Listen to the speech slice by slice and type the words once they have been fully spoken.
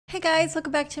Hey guys,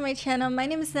 welcome back to my channel. My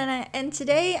name is Nenna and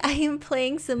today I am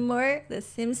playing some more The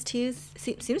Sims 2,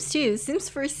 Sims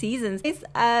 4 Seasons. Guys,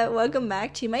 welcome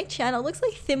back to my channel. Looks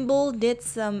like Thimble did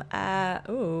some,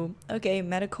 the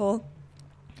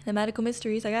medical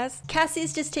mysteries, I guess.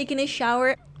 Cassie's just taking a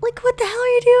shower. Like, what the hell are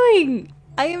you doing?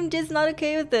 I am just not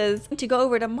okay with this. To go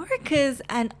over to Marcus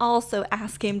and also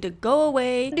ask him to go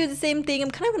away. Do the same thing.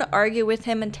 I'm kind of gonna argue with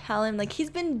him and tell him, like, he's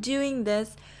been doing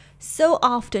this so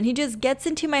often. He just gets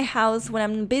into my house when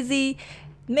I'm busy,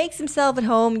 makes himself at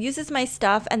home, uses my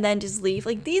stuff, and then just leave.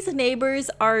 Like, these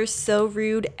neighbors are so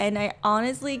rude, and I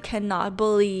honestly cannot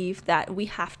believe that we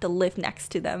have to live next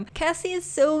to them. Cassie is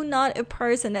so not a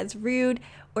person that's rude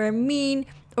or mean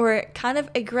or kind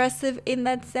of aggressive in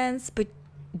that sense, but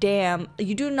damn,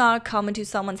 you do not come into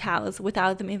someone's house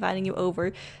without them inviting you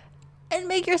over and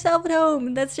make yourself at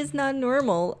home. That's just not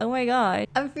normal. Oh my god.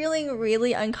 I'm feeling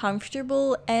really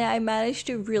uncomfortable and I managed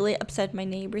to really upset my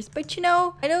neighbors. But you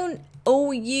know, I don't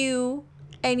owe you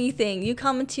anything. You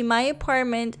come into my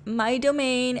apartment, my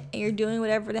domain, and you're doing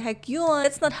whatever the heck you want.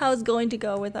 That's not how it's going to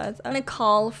go with us. I'm gonna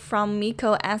call from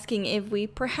Miko asking if we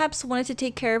perhaps wanted to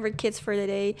take care of her kids for the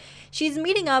day. She's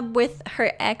meeting up with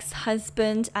her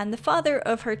ex-husband and the father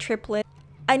of her triplet.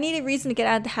 I need a reason to get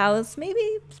out of the house.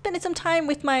 Maybe spending some time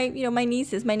with my, my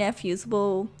nieces, my nephews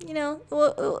will,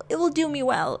 it will do me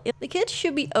well. The kids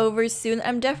should be over soon.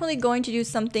 I'm definitely going to do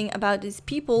something about these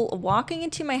people walking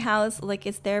into my house like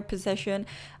it's their possession.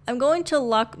 I'm going to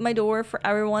lock my door for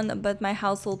everyone but my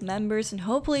household members, and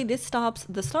hopefully this stops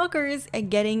the stalkers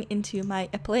getting into my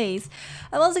place.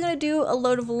 I'm also going to do a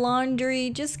load of laundry,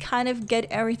 just kind of get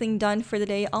everything done for the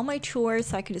day, all my chores,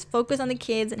 so I can just focus on the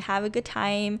kids and have a good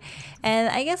time. And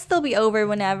I guess they'll be over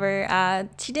whenever.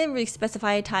 She didn't really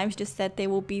specify a time, she just said they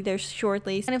will be there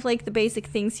shortly. Kind of like the basic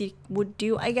things you would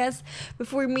do, I guess,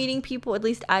 before meeting people. At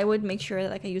least I would make sure that,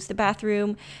 like, I used the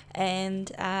bathroom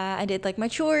and I did like my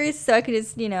chores, so I could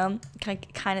just,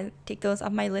 kind of take those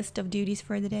off my list of duties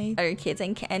for the day. Other kids,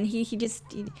 and he just,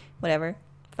 whatever.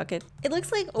 Fuck it. It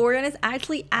looks like Orion is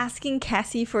actually asking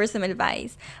Cassie for some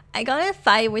advice. I got in a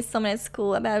fight with someone at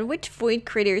school about which void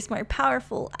critter is more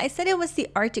powerful. I said it was the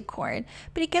Articorn,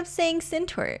 but he kept saying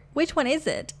Centaur. Which one is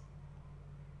it?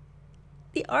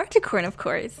 The Articorn, of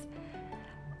course.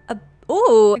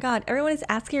 Oh my god, everyone is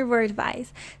asking her for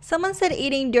advice. Someone said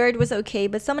eating dirt was okay,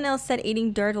 but someone else said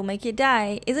eating dirt will make you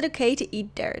die. Is it okay to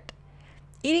eat dirt?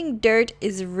 Eating dirt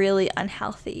is really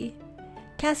unhealthy.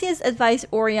 Cassie has advised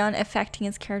Orion affecting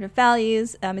his character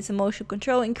values, his emotional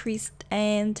control increased,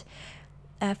 and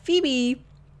Phoebe's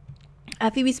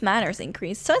manners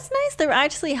increased. So it's nice they're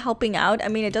actually helping out. I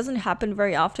mean, it doesn't happen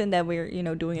very often that we're,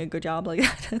 doing a good job like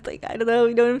that. Like, I don't know,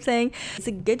 you know what I'm saying? It's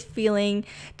a good feeling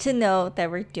to know that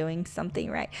we're doing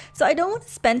something right. So I don't want to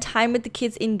spend time with the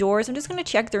kids indoors. I'm just going to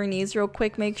check their needs real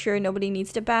quick, make sure nobody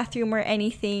needs the bathroom or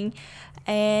anything.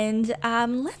 And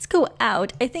let's go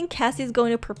out. I think Cassie's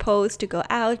going to propose to go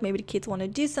out. Maybe the kids want to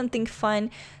do something fun.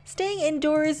 Staying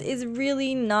indoors is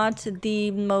really not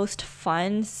the most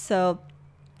fun, so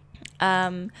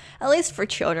at least for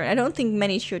children. I don't think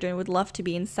many children would love to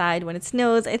be inside when it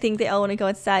snows. I think they all want to go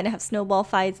outside and have snowball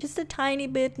fights. Just a tiny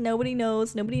bit. Nobody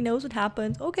knows what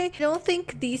happens. Okay. I don't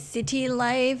think the city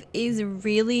life is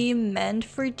really meant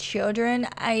for children.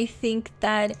 I think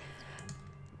that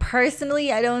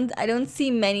personally, I don't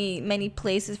see many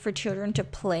places for children to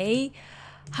play.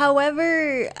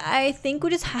 However, I think we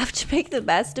just have to make the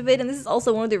best of it, and this is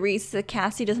also one of the reasons that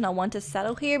Cassie does not want to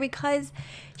settle here, because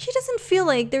she doesn't feel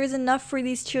like there is enough for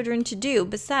these children to do.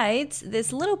 Besides,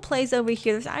 this little place over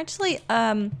here, there's actually,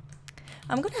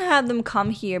 I'm gonna have them come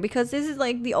here because this is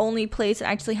like the only place that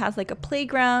actually has like a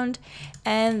playground,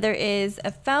 and there is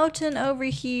a fountain over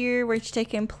here which they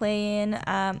can play in.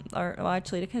 Well,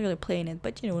 actually they can't really play in it,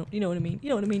 but you know what I mean. You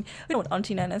know what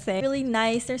Auntie Nenna's saying. Really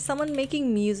nice. There's someone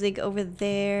making music over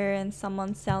there, and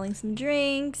someone selling some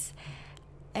drinks,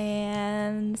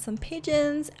 and some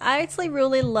pigeons. I actually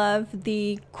really love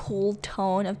the cool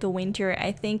tone of the winter.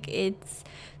 I think it's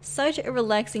such a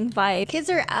relaxing vibe. Kids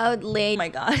are out late. Oh my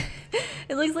god.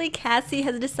 It looks like Cassie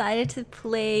has decided to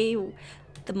play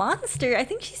the monster. I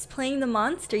think she's playing the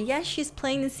monster. Yes, she's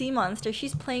playing the sea monster.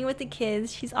 She's playing with the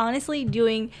kids. She's honestly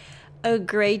doing a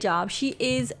great job. She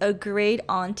is a great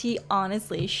auntie,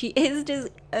 honestly. She is just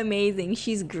amazing.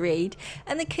 She's great.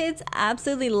 And the kids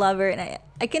absolutely love her. And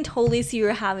I can totally see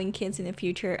her having kids in the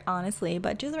future, honestly.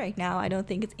 But just right now, I don't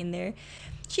think it's in there.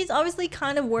 She's obviously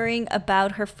kind of worrying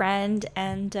about her friend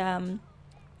and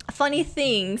funny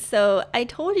things. So I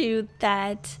told you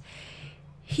that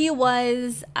He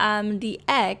was the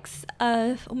ex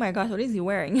of, oh my gosh, what is he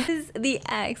wearing? He's the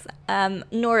ex,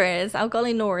 Norris. I'll call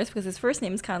him Norris because his first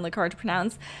name is kind of like hard to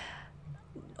pronounce.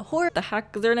 What the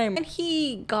heck is their name? And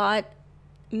he got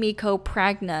Miko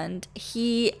pregnant.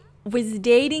 He was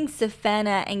dating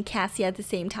Savannah and Cassie at the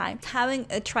same time, having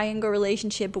a triangle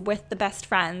relationship with the best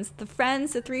friends. The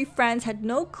 3 friends had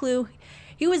no clue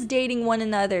he was dating one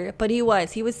another, but he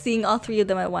was seeing all 3 of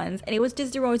them at once, and it was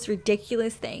just the most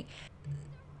ridiculous thing.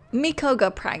 Miko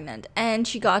got pregnant and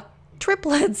she got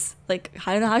triplets. Like,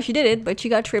 I don't know how she did it, but she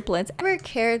got triplets. I never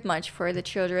cared much for the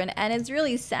children, and it's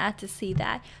really sad to see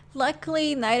that.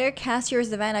 Luckily, neither Cassie or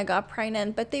Savannah got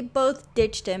pregnant, but they both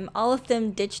ditched him. All of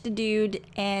them ditched the dude,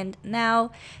 and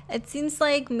now it seems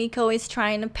like Miko is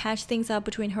trying to patch things up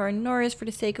between her and Norris for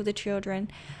the sake of the children.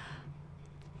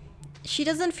 She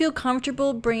doesn't feel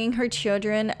comfortable bringing her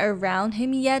children around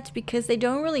him yet because they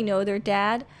don't really know their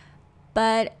dad,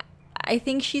 but I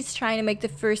think she's trying to make the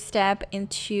first step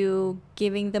into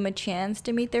giving them a chance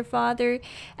to meet their father.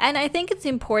 And I think it's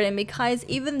important because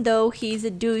even though he's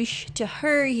a douche to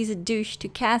her, he's a douche to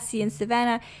Cassie and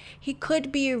Savannah, he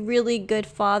could be a really good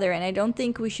father. And I don't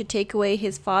think we should take away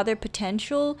his father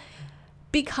potential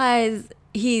because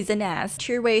he's an ass.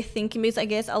 True way of thinking, because I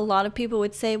guess a lot of people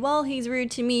would say, well, he's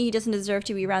rude to me, he doesn't deserve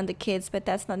to be around the kids, but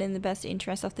that's not in the best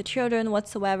interest of the children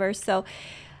whatsoever. So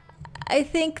I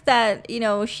think that, you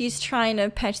know, she's trying to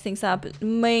patch things up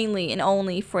mainly and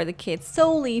only for the kids,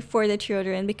 solely for the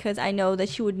children, because I know that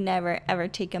she would never ever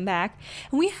take him back.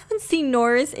 And we haven't seen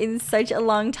Norris in such a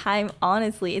long time,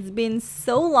 honestly. It's been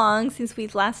so long since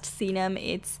we've last seen him.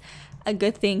 It's a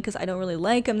good thing because I don't really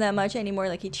like him that much anymore.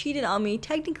 Like, he cheated on me.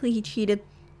 Technically, he cheated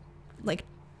like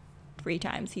 3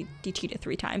 times. He cheated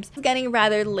 3 times. It's getting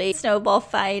rather late. Snowball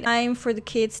fight. Time for the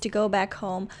kids to go back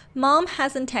home. Mom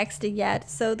hasn't texted yet,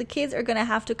 so the kids are gonna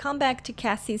have to come back to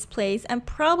Cassie's place and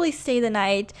probably stay the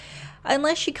night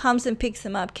unless she comes and picks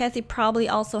them up. Cassie probably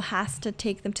also has to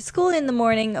take them to school in the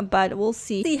morning, but we'll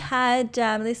see. She had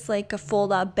this like a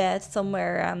fold-out bed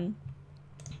somewhere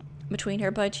between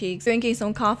her butt cheeks, drinking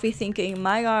some coffee, thinking,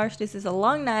 my gosh, this is a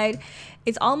long night.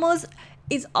 It's almost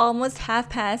half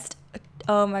past.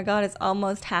 Oh my god, it's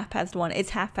almost 1:30.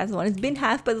 It's 1:30. It's been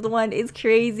 1:30. It's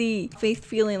crazy. Faith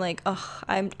feeling like, oh,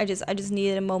 I just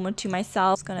needed a moment to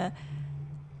myself. It's gonna.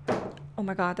 Oh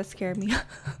my god, that scared me.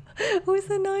 What was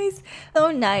that noise?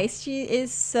 So nice. She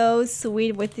is so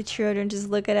sweet with the children. Just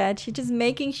look at that. She's just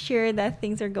making sure that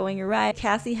things are going right.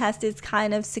 Cassie has this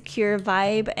kind of secure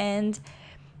vibe, and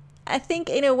I think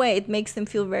in a way it makes them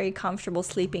feel very comfortable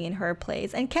sleeping in her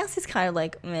place. And Cassie's kind of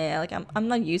like, meh, like I'm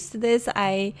not used to this.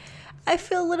 I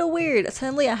feel a little weird.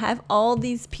 Suddenly I have all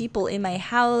these people in my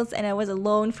house and I was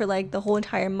alone for like the whole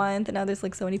entire month, and now there's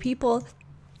like so many people.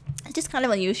 It's just kind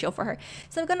of unusual for her.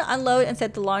 So I'm gonna unload and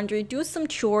set the laundry, do some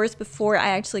chores before I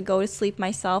actually go to sleep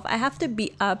myself. I have to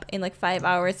be up in like 5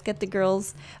 hours, get the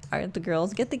kids.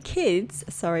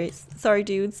 Sorry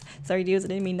dudes, I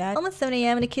didn't mean that. Almost 7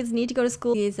 a.m. and the kids need to go to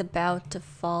school. She is about to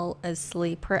fall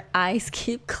asleep. Her eyes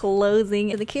keep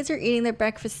closing. The kids are eating their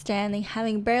breakfast standing,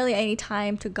 having barely any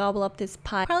time to gobble up this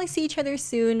pie. Probably see each other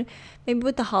soon, maybe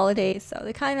with the holidays, so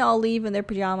they kind of all leave in their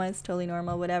pajamas. Totally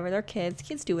normal, whatever. They're kids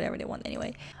do whatever they want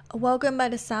anyway. Woken by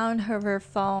the sound of her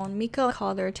phone, Miko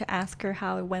called her to ask her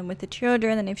how it went with the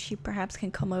children and if she perhaps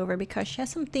can come over because she has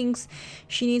some things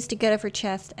she needs to get off her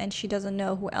chest and she doesn't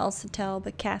know who else to tell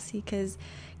but Cassie, because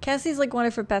Cassie's like one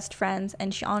of her best friends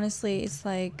and she honestly is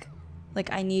like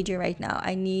I need you right now.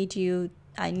 I need you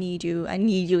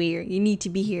here. You need to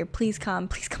be here. Please come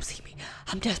see me.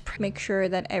 I'm desperate. Make sure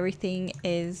that everything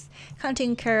is kind of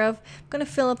taken care of. I'm gonna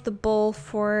fill up the bowl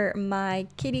for my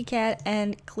kitty cat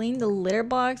and clean the litter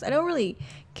box. I don't really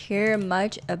care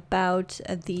much about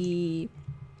the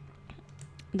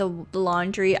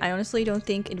laundry. I honestly don't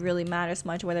think it really matters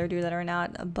much whether I do that or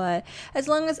not, but as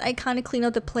long as I kind of clean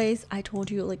up the place. I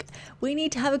told you, like, we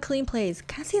need to have a clean place.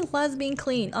 Cassie loves being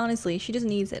clean. Honestly, she just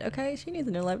needs it. Okay, she needs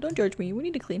it in her life. Don't judge me. We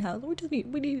need a clean house. We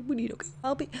need okay,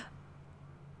 I'll be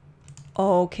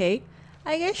okay.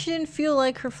 I guess she didn't feel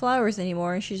like her flowers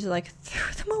anymore and she just like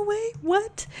threw them away.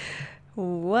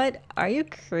 What? Are you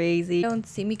crazy? I don't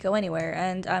see me go anywhere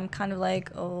and I'm kind of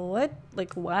like, oh, what?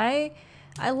 Like, why?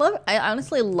 I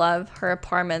honestly love her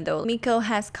apartment though. Miko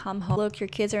has come home. Look, your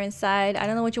kids are inside. I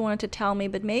don't know what you wanted to tell me,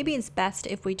 but maybe it's best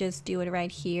if we just do it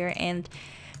right here and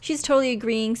She's totally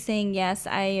agreeing, saying yes,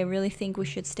 I really think we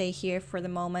should stay here for the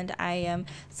moment. I am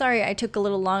sorry I took a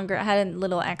little longer. I had a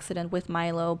little accident with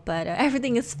Milo, but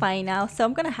everything is fine now. So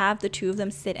I'm gonna have the two of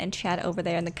them sit and chat over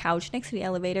there on the couch next to the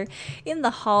elevator in the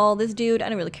hall. This dude, I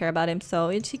don't really care about him, so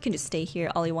he can just stay here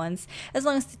all he wants, as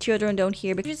long as the children don't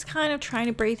hear. But she's kind of trying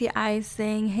to break the ice,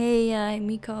 saying, hey,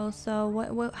 Miko,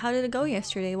 so how did it go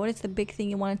yesterday? What is the big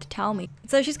thing you wanted to tell me?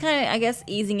 So she's kind of, I guess,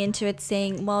 easing into it,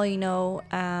 saying, well, you know,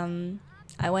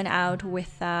 I went out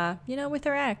with, you know, with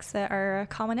her ex, our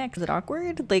common ex. Is it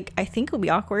awkward? Like, I think it would be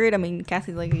awkward. I mean,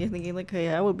 Cassie's like, you're thinking, like,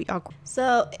 yeah, it would be awkward.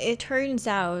 So it turns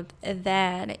out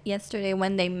that yesterday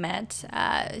when they met,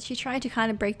 she tried to kind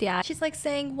of break the ice. She's like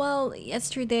saying, well,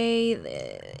 yesterday,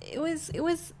 it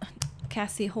was...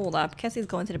 Cassie, hold up. Cassie's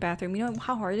going to the bathroom. You know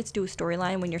how hard it is to do a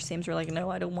storyline when your Sims are like, no,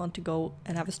 I don't want to go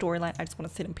and have a storyline. I just want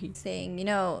to sit in peace. Saying, you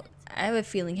know, I have a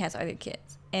feeling he has other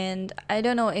kids. And I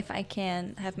don't know if I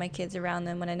can have my kids around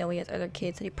them when I know he has other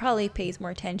kids that he probably pays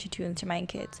more attention to than to my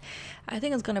kids. I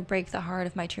think it's going to break the heart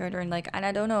of my children. Like, and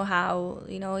I don't know how,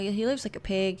 you know, he lives like a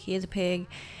pig. He is a pig.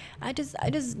 I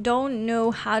just don't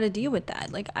know how to deal with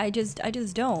that. Like, I just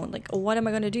don't. Like, what am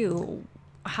I going to do?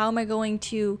 How am I going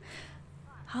to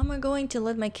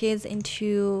let my kids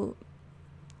into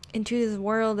this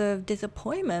world of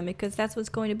disappointment? Because that's what's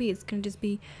going to be. It's going to just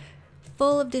be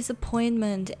full of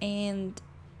disappointment and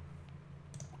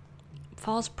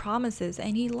false promises,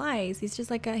 and he lies. He's just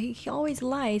like he always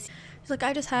lies. He's like,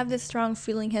 I just have this strong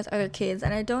feeling he has other kids,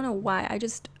 and I don't know why. I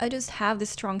just have this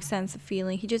strong sense of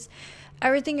feeling.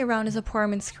 Everything around his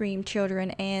apartment screamed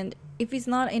children, and if he's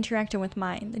not interacting with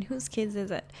mine, then whose kids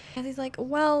is it? And he's like,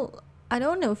 well, I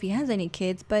don't know if he has any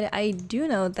kids, but I do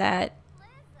know that,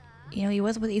 you know, he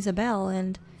was with Isabel,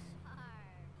 and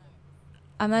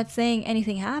I'm not saying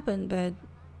anything happened, but,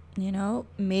 you know,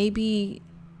 maybe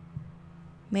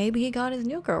he got his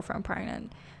new girlfriend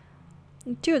pregnant.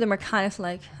 And two of them are kind of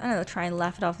like, I don't know, trying to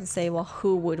laugh it off and say, well,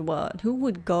 who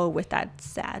would go with that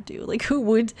sad dude? Like, who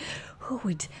would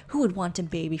want a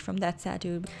baby from that sad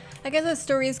dude? I guess the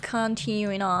story is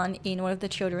continuing on in one of the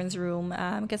children's room.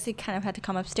 I guess he kind of had to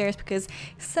come upstairs because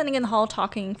standing in the hall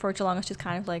talking for too long is just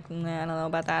kind of like, nah, I don't know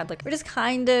about that. Like, we're just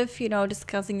kind of, you know,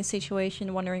 discussing the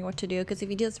situation, wondering what to do. Because if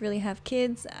he does really have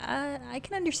kids, I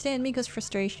can understand Miko's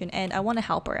frustration, and I want to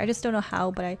help her. I just don't know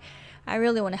how, but I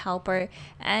really want to help her.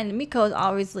 And Miko's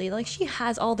obviously, like, she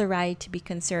has all the right to be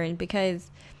concerned,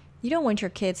 because you don't want your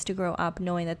kids to grow up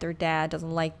knowing that their dad doesn't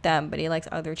like them, but he likes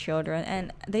other children,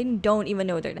 and they don't even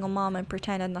know their mom and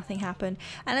pretend that nothing happened.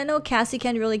 And I know Cassie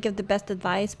can't really give the best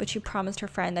advice, but she promised her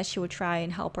friend that she would try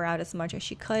and help her out as much as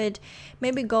she could.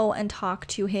 Maybe go and talk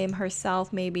to him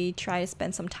herself, maybe try to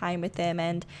spend some time with him,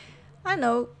 and I don't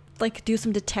know, like, do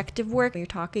some detective work. When you're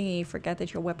talking and you forget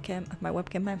that your my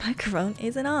microphone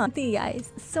isn't on. Thank you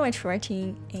guys so much for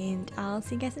watching, and I'll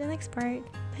see you guys in the next part.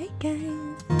 Bye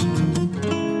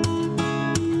guys.